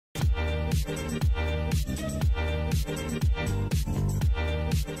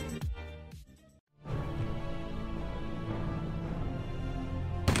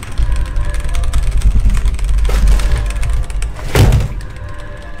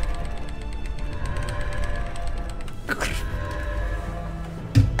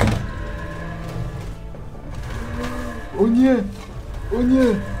nie! O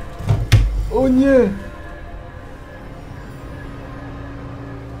nie! O nie!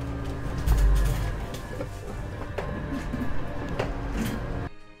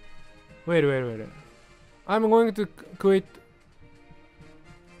 Wait. I'm going to quit.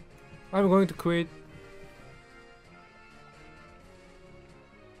 I'm going to quit.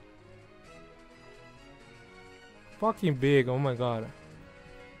 Fucking big, oh my god.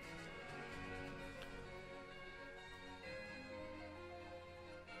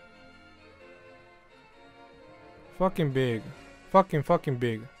 Fucking big. Fucking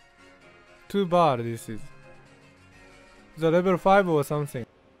big. Too bad this is. It's a level 5 or something.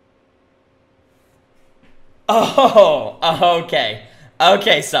 Oh, okay.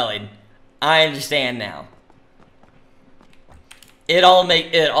 Okay, Sully. I understand now. It all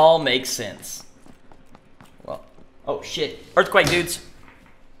makes sense. Well, oh shit. Earthquake, dudes.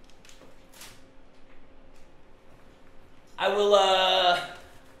 I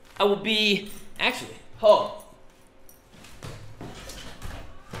will be actually. Oh.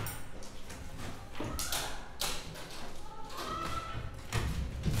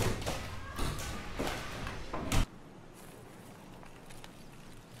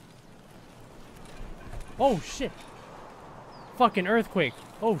 Oh shit! Fucking earthquake!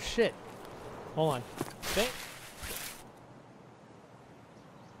 Oh shit! Hold on. Okay.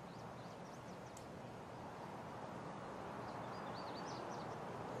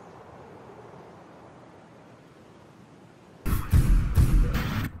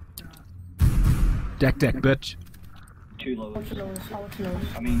 Deck, bitch. Too low. I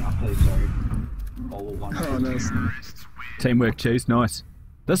mean, I'm really sorry. All one. Oh, nice. Teamwork, cheese, nice.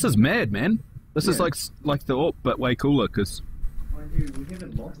 This is mad, man. This is like the AWP, but way cooler, cause you can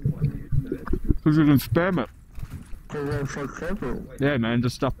spam it. Yeah, man,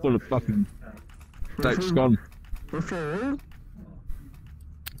 just stuff full of fucking date's gone.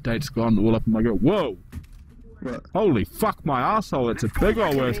 Date's gone all up in my girl. Whoa! What? Holy fuck my asshole! It's a big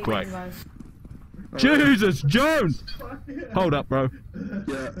old earthquake. Jesus, Jones! Hold up, bro.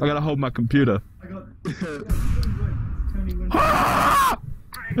 Yeah. I gotta hold my computer.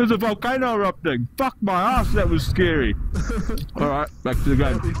 There's a volcano erupting! Fuck my ass, that was scary! Alright, back to the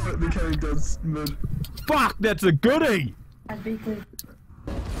game. Fuck, that's a goodie!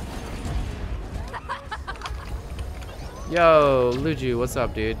 Yo, Luju, what's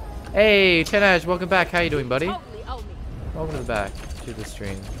up, dude? Hey, Tenash, welcome back. How you doing, buddy? Welcome to the back to the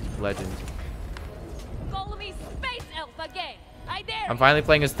stream. Legend. Call me Space Elf again. I dare. I'm finally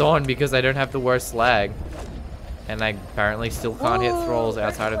playing as Thorn because I don't have the worst lag. And I apparently still can't hit thralls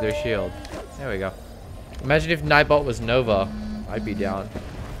outside of their shield. There we go. Imagine if Nightbot was Nova. I'd be down.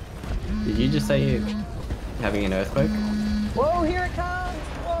 Did you just say you're having an earthquake? Whoa, here it comes!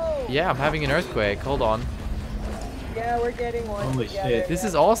 Whoa! Yeah, I'm having an earthquake. Hold on. Yeah, we're getting one. Holy shit. This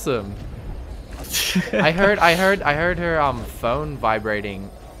is awesome. I heard her phone vibrating.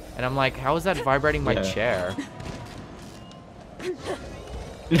 And I'm like, how is that vibrating my chair?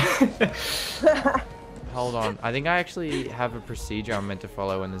 Hold on. I think I actually have a procedure I'm meant to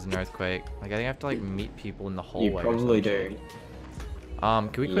follow when there's an earthquake. Like, I think I have to, like, meet people in the hallway. You probably do. Can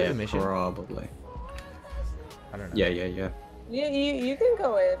we quit the mission? Probably. I don't know. Yeah. You can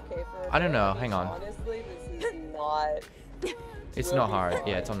go AFK for a I don't know. bit. Hang on. Honestly, this is not... It's not hard.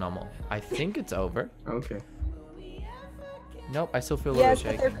 Yeah, it's on normal. I think it's over. Okay. Nope, I still feel a little Yes,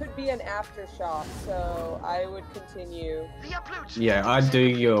 shaky. but there could be an aftershock, so I would continue. Yeah, I do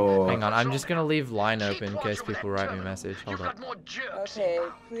your... Hang on, I'm just gonna leave line open in case people write me a message. Hold up. Okay,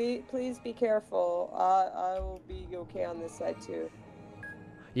 please be careful. I will be okay on this side too.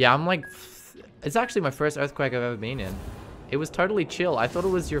 Yeah, I'm like... It's actually my first earthquake I've ever been in. It was totally chill. I thought it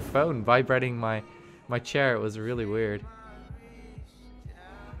was your phone vibrating my chair. It was really weird.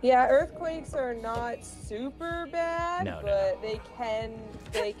 Yeah, earthquakes are not super bad, No. but they can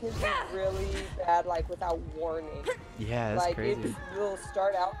be really bad, like without warning. Yeah, that's like, crazy. It will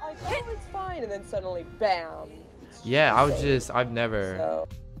start out like, oh, it's fine, and then suddenly, bam. Yeah, I've never... So.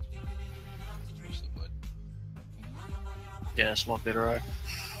 Yeah, it's a lot better, right?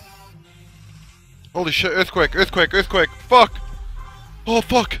 Holy shit, earthquake, fuck! Oh,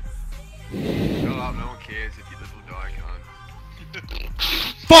 fuck! Shut up, no one cares if you live or die, can't.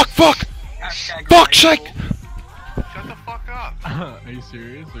 Fuck! Fuck, shake! Shut the fuck up! Are you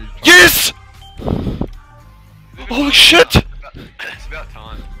serious? Or are you Yes! Holy shit! It's about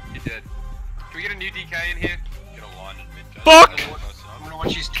time. You're dead. Can we get a new DK in here? Get online and mid. Fuck! I'm gonna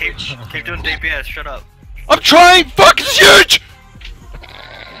watch his Twitch. Keep doing DPS, shut up. I'm trying! Fuck, it's huge!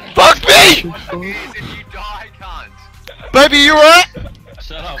 Fuck me! What if you die, cunt? Baby, you alright?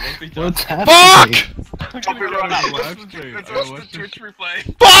 Shut up, What's happening? Fuck! Let's watch the Twitch replay.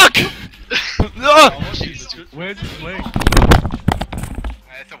 Fuck! Where's his leg?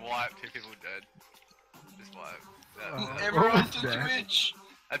 It's a wipe. 2 people dead. Just wipe. Everyone to Twitch.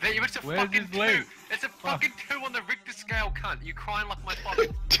 I bet you it's a Where's fucking his leg? 2. It's a fucking 2 on the Richter scale, cunt. You crying like my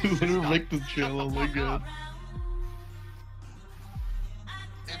fucking. Literally Richter scale, oh my god.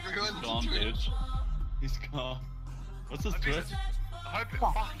 Everyone Calm, to Twitch. dude. He's calm. What's his Twitch? I hope it.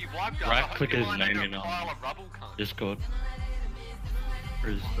 Fuck, he wiped us. Right I hope click you his lined name under in a pile of rubble, cunt. Discord.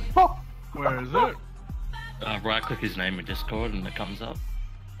 Where is Where is it? right click his name in Discord and it comes up.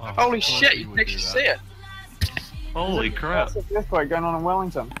 Holy shit, you can actually see it. Holy crap. What's this earthquake going on in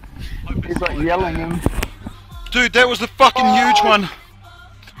Wellington? He's like yelling him. Dude, that was the fucking huge one.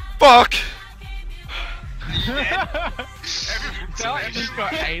 Fuck. Tell you just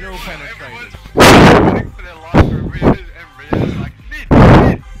got anal penetrated. Everyone's for their life for Riaz, and Riaz like, Mid.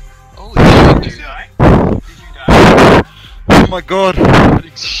 Holy shit, dude. Oh my god.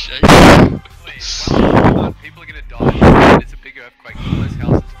 Shit. Well, people are gonna die. It's a big earthquake. All those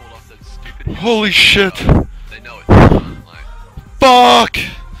houses fall off those stupid hills. Holy shit. They know it. Like, Fuck.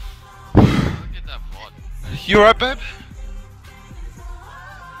 Look at that mod. You alright, babe?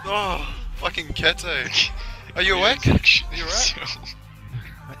 Oh, fucking Kete. Are you awake? Are you alright?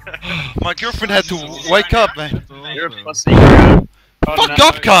 My girlfriend had to wake up, man. You're a pussy. Fuck Fuck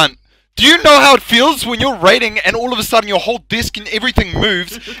up, cunt! Do you know how it feels when you're raiding and all of a sudden your whole disc and everything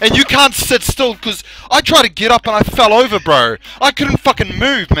moves and you can't sit still? Cause I tried to get up and I fell over, bro. I couldn't fucking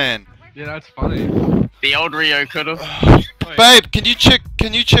move, man. Yeah, that's funny. The old Rio could've. Babe, can you check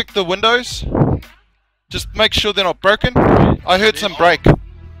the windows? Just make sure they're not broken. I heard some break.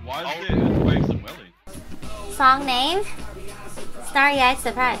 why is there earthquakes in Welly? Song name? Starry Eyed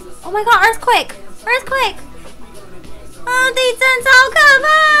Surprise. Oh my god, earthquake! Earthquake! Oh, 地震超可怕！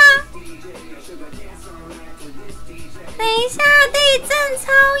等一下，地震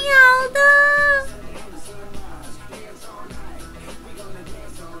超摇的。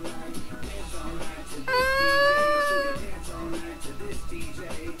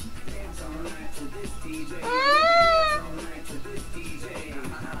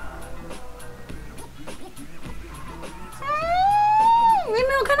你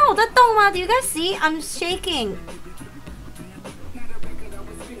没有看到我在动吗？Do you guys see? I'm shaking.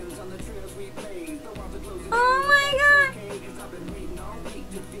 Oh my god!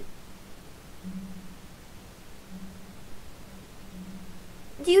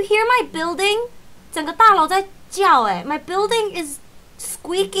 Do you hear my building? 整个大楼在叫哎 My building is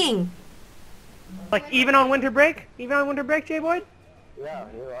squeaking. Like even on winter break? Even on winter break, J-Boyd? Yeah,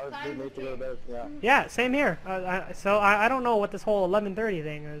 I was good made to go to bed, yeah. Yeah, same here. So I don't know what this whole 11:30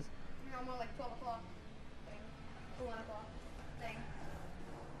 thing is. No, more like 12 o'clock. 11 o'clock. Thing.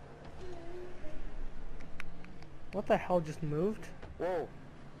 What the hell just moved? Whoa.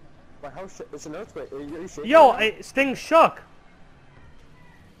 My house, it's an earthquake. Are you shaking? Yo, right this thing shook.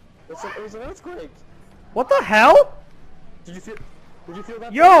 now? It was an earthquake. What the hell? Did you feel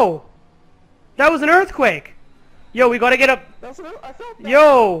that? Yo! That was an earthquake. Yo, we gotta get up. I felt that.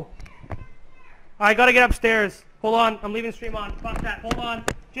 Yo! I gotta get upstairs. Hold on, I'm leaving stream on. Fuck that, hold on.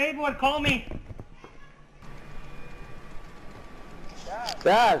 J-Boyd, call me.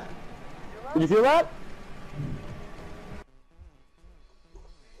 Dad! Did you feel that?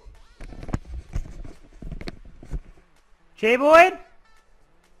 J-Boyd?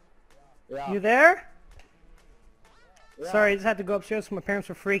 Yeah. You there? Yeah. Sorry, I just had to go upstairs because my parents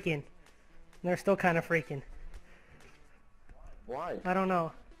were freaking. They're still kind of freaking. Why? I don't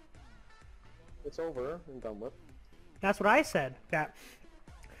know. It's over and done with. That's what I said. Yeah.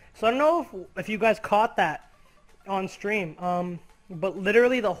 So I don't know if you guys caught that on stream. But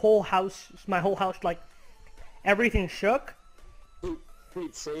literally the whole house, my whole house, like everything shook.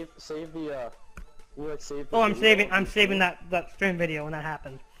 Pete, save the you like save the Oh, I'm video? saving that stream video when that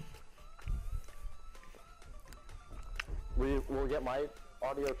happened. We'll get my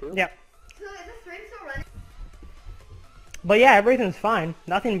audio too? Yeah. So is the stream still running? But yeah, everything's fine.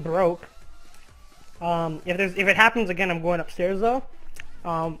 Nothing broke. If it happens again, I'm going upstairs though.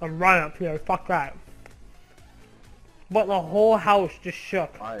 I'm running up here. Fuck that. But the whole house just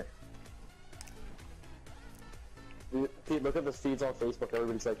shook. Why? Pete, look at the feeds on Facebook.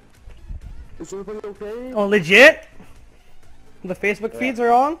 Everybody's like, "Is everybody okay?" Oh, legit? The Facebook feeds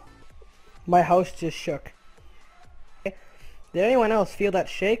are on? My house just shook. Did anyone else feel that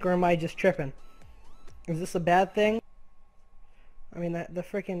shake, or am I just tripping? Is this a bad thing? I mean, the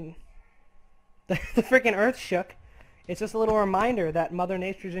freaking earth shook. It's just a little reminder that Mother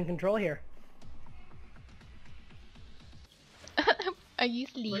Nature's in control here. Are you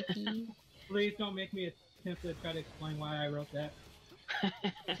sleepy? Please don't make me attempt to try to explain why I wrote that.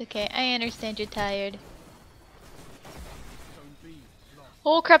 It's okay, I understand you're tired.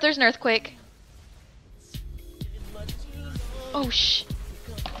 Oh crap, there's an earthquake. Oh shh.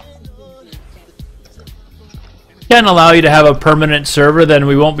 Can't allow you to have a permanent server, then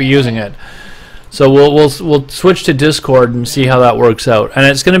we won't be using it. So we'll switch to Discord and see how that works out. And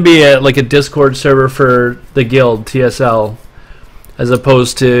it's going to be like a Discord server for the guild TSL, as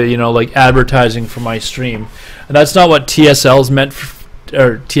opposed to, you know, like advertising for my stream. And that's not what TSL's meant for,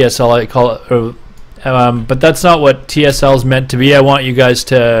 or TSL I call it. But that's not what TSL's meant to be. I want you guys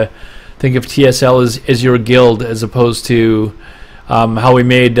to think of TSL as your guild, as opposed to how we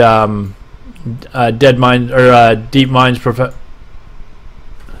made Dead Minds or Deep Minds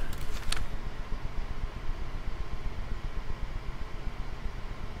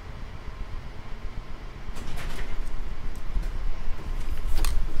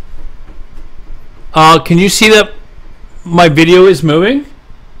can you see that my video is moving?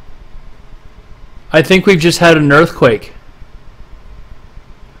 I think we've just had an earthquake.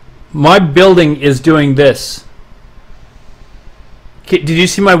 My building is doing this. Did you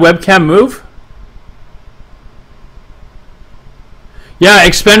see my webcam move? Yeah,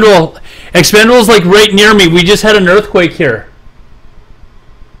 Expendable's like right near me. We just had an earthquake here.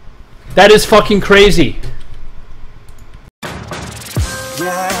 That is fucking crazy.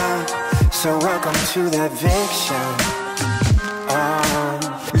 Yeah, so welcome to that Viction.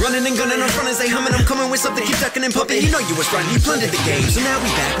 Running and gunning, I'm frontin', say humming, I'm coming with something, keep ducking and pumping. You know you was running, you plundered the game, so now we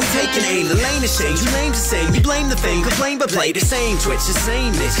back, we taking aim. The lane is changed, you name's the same, you blame the fame, complain but play the same Twitch, the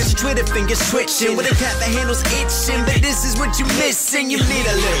same miss, cause your Twitter fingers twitching with a cat that handles itching, but this is what you missing, you need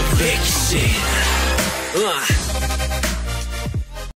a little fiction.